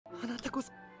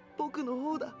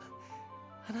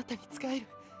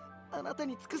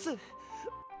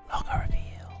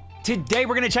Today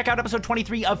we're going to check out episode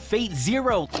 23 of Fate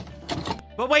Zero.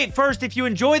 But wait, first, if you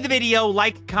enjoyed the video,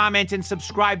 like, comment, and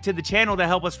subscribe to the channel to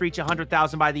help us reach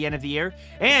 100,000 by the end of the year.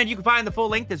 And you can find the full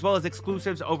length as well as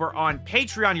exclusives over on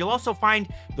Patreon. You'll also find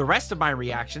the rest of my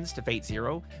reactions to Fate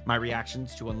Zero, my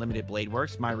reactions to Unlimited Blade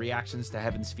Works, my reactions to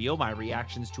Heaven's Feel, my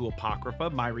reactions to Apocrypha,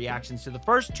 my reactions to the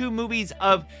first two movies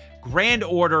of Grand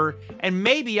Order, and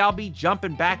maybe I'll be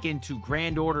jumping back into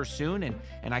Grand Order soon,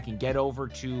 and I can get over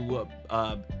to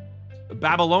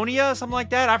Babylonia, something like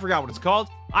that. I forgot what it's called.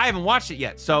 I haven't watched it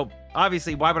yet, so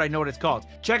obviously, why would I know what it's called?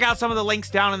 Check out some of the links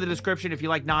down in the description if you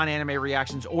like non-anime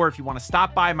reactions, or if you want to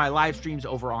stop by my live streams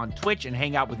over on Twitch and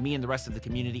hang out with me and the rest of the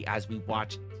community as we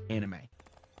watch anime.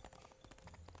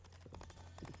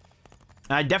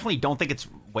 I definitely don't think it's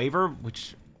Waver,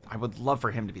 which I would love for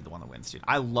him to be the one that wins, dude.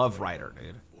 I love Ryder,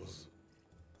 dude.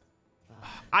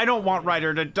 I don't want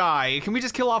Ryder to die. Can we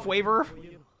just kill off Waver?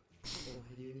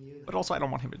 But also, I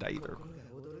don't want him to die either.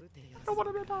 I don't want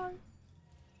him to die.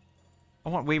 I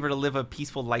want Waver to live a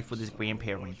peaceful life with his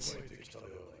grandparents.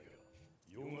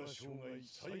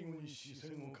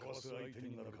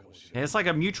 And it's like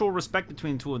a mutual respect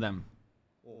between the two of them.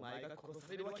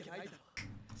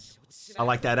 I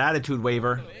like that attitude,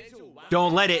 Waver.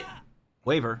 Don't let it.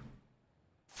 Waver.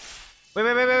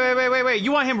 Wait.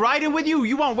 You want him riding with you?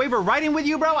 You want Waver riding with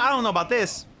you, bro? I don't know about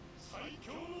this.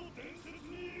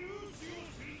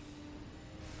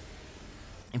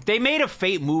 If they made a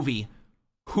Fate movie,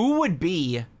 who would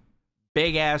be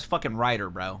big ass fucking Ryder,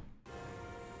 bro?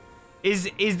 Is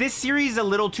this series a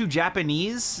little too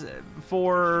Japanese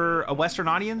for a Western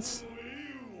audience?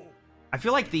 I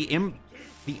feel like the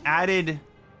added,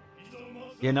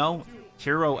 you know,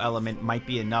 hero element might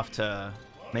be enough to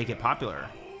make it popular.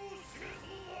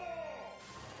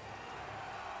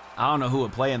 I don't know who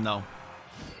would play him though.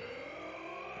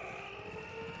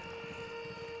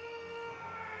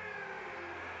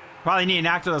 Probably need an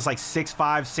actor that's like 6'5",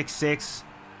 6'6".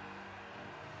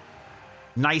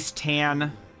 Nice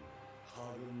tan.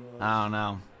 I don't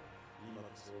know.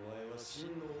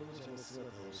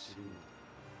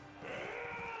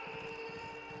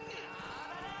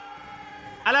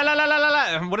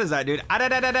 What is that, dude?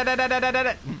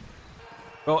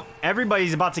 Bro,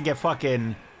 everybody's about to get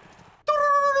fucking...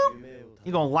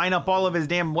 You're gonna line up all of his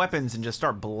damn weapons and just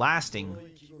start blasting.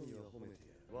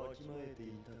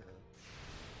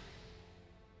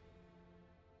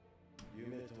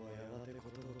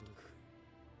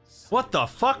 What the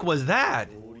fuck was that?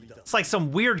 It's like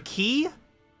some weird key?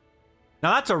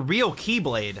 Now that's a real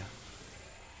keyblade.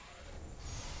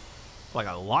 Like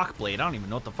a lock blade. I don't even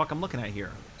know what the fuck I'm looking at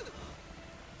here.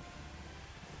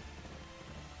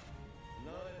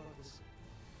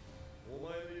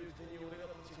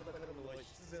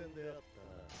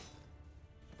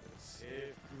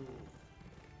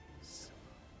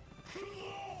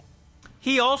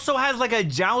 He also has like a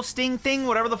jousting thing,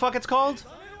 whatever the fuck it's called.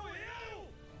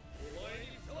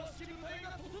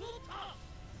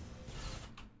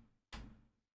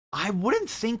 I wouldn't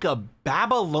think a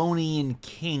Babylonian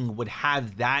king would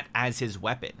have that as his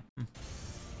weapon.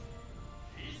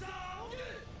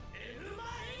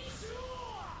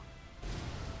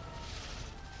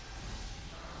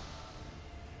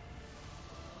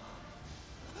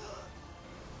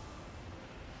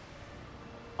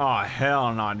 Oh,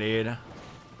 hell no, dude.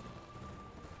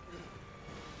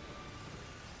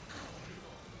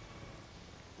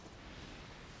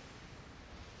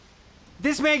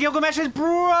 This man, Gilgamesh, is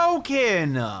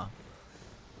broken!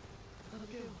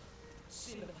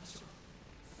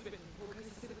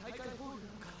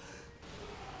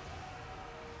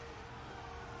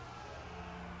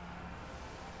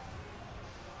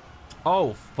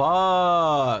 Oh,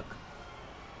 fuck.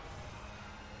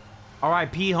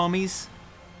 R.I.P., homies.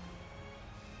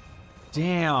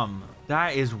 Damn,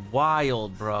 that is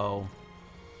wild, bro.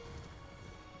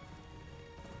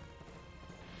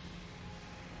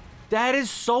 That is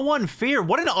so unfair.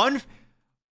 What an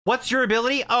What's your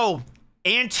ability? Oh,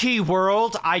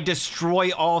 anti-world. I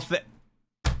destroy all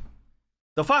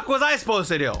The fuck was I supposed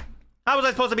to do? How was I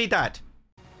supposed to beat that?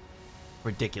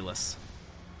 Ridiculous.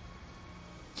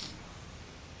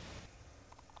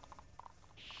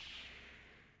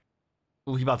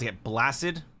 Ooh, he about to get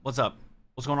blasted. What's up?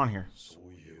 What's going on here?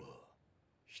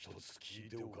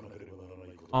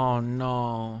 Oh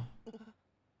no.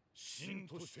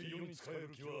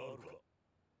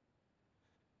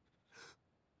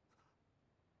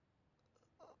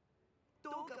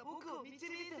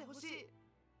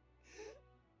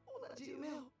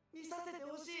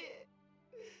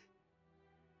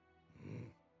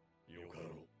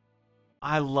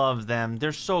 I love them.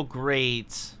 They're so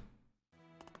great.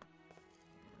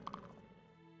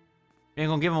 You ain't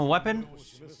gonna give him a weapon?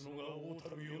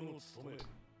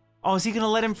 Oh, is he gonna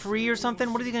let him free or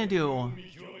something? What is he gonna do?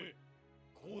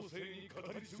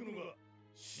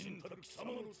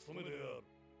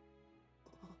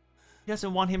 He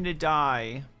doesn't want him to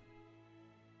die.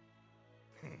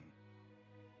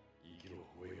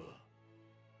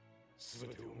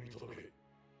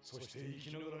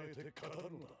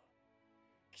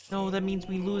 No, that means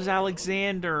we lose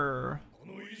Alexander.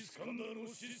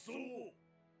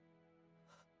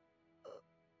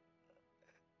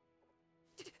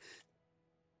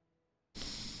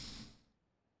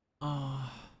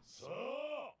 Oh.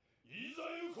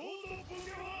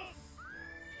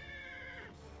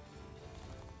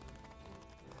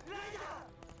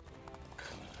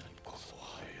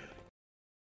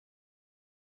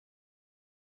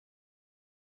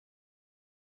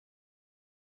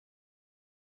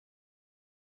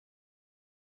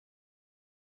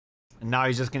 And now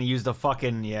he's just gonna use the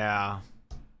fucking, yeah.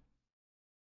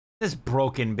 This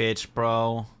broken bitch,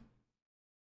 bro.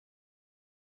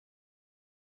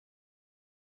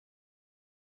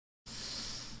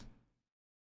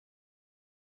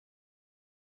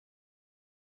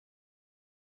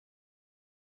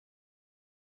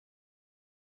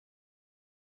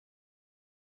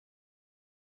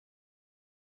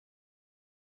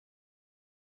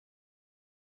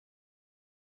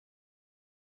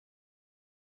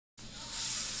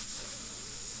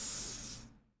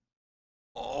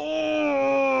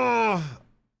 Oh.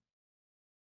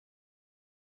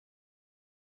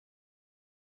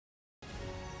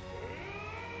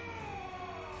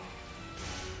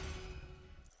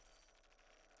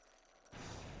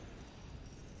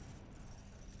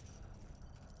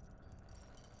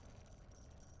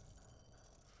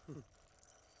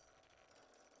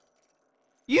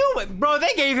 Bro,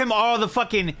 they gave him all the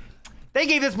fucking... They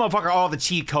gave this motherfucker all the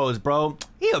cheat codes, bro.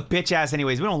 He a bitch ass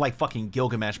anyways. We don't like fucking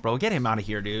Gilgamesh, bro. Get him out of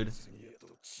here, dude.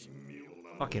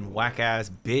 Fucking whack ass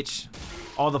bitch.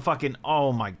 All the fucking...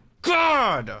 Oh my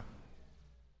god!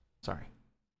 Sorry.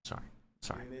 Sorry.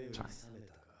 Sorry. Sorry.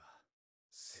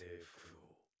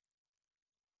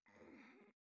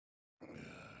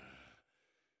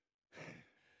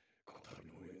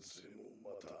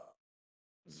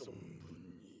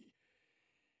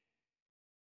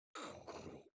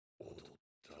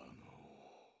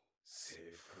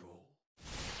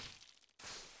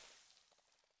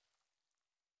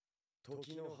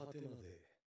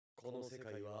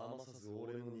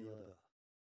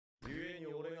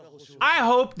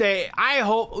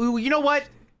 You know what?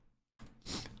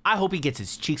 I hope he gets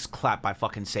his cheeks clapped by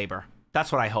fucking Saber.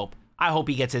 That's what I hope. I hope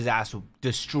he gets his ass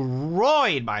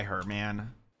destroyed by her,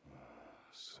 man.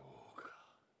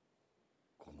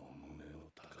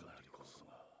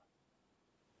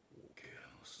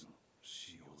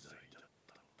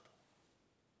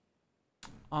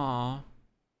 Aww.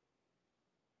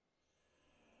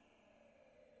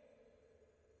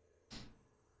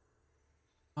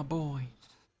 My boy.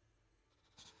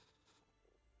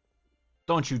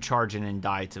 Don't you charge in and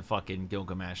die to fucking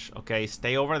Gilgamesh, okay?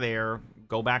 Stay over there.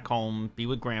 Go back home. Be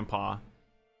with Grandpa.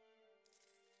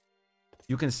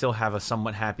 You can still have a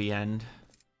somewhat happy end.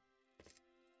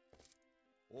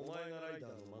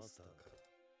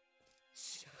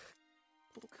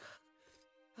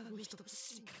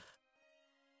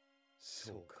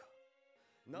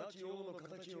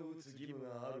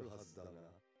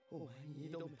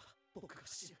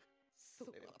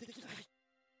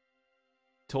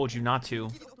 Told you not to.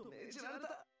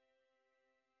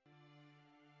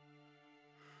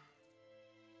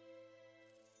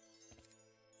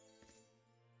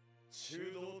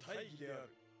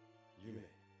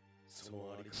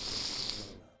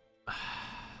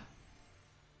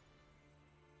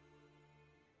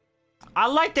 I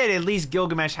like that at least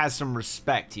Gilgamesh has some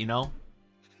respect, you know?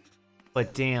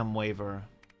 But damn, Waver.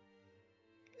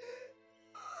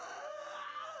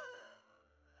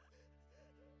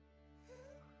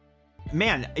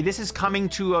 Man, this is coming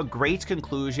to a great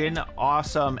conclusion.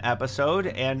 Awesome episode,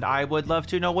 and I would love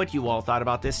to know what you all thought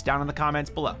about this down in the comments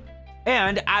below.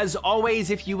 And as always,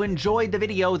 if you enjoyed the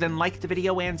video, then like the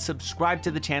video and subscribe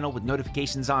to the channel with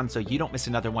notifications on so you don't miss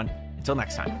another one. Until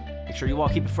next time, make sure you all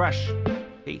keep it fresh.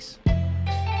 Peace.